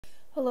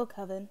Hello,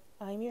 Coven.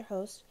 I'm your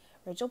host,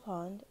 Rachel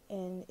Pond,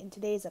 and in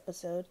today's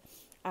episode,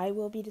 I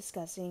will be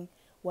discussing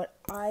what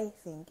I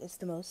think is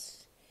the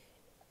most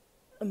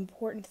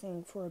important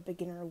thing for a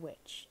beginner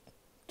witch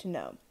to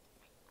know.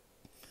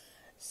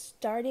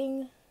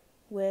 Starting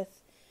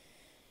with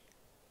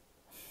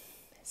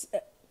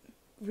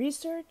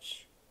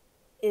research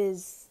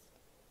is,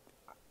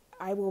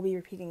 I will be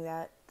repeating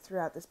that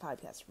throughout this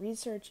podcast.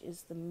 Research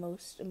is the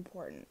most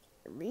important.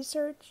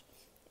 Research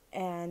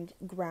and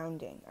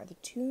grounding are the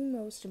two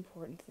most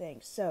important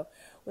things. So,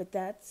 with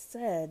that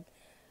said,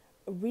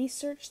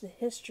 research the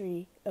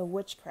history of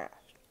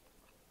witchcraft.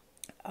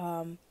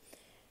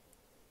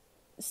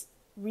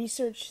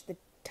 Research the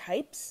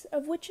types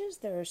of witches.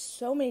 There are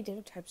so many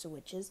different types of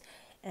witches,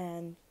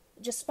 and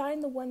just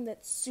find the one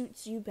that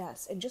suits you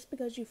best. And just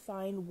because you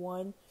find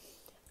one,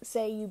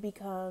 say you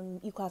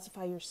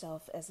classify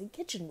yourself as a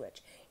kitchen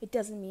witch, it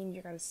doesn't mean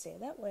you're going to stay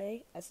that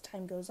way. As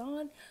time goes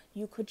on,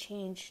 you could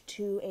change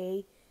to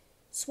a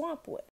swamp witch.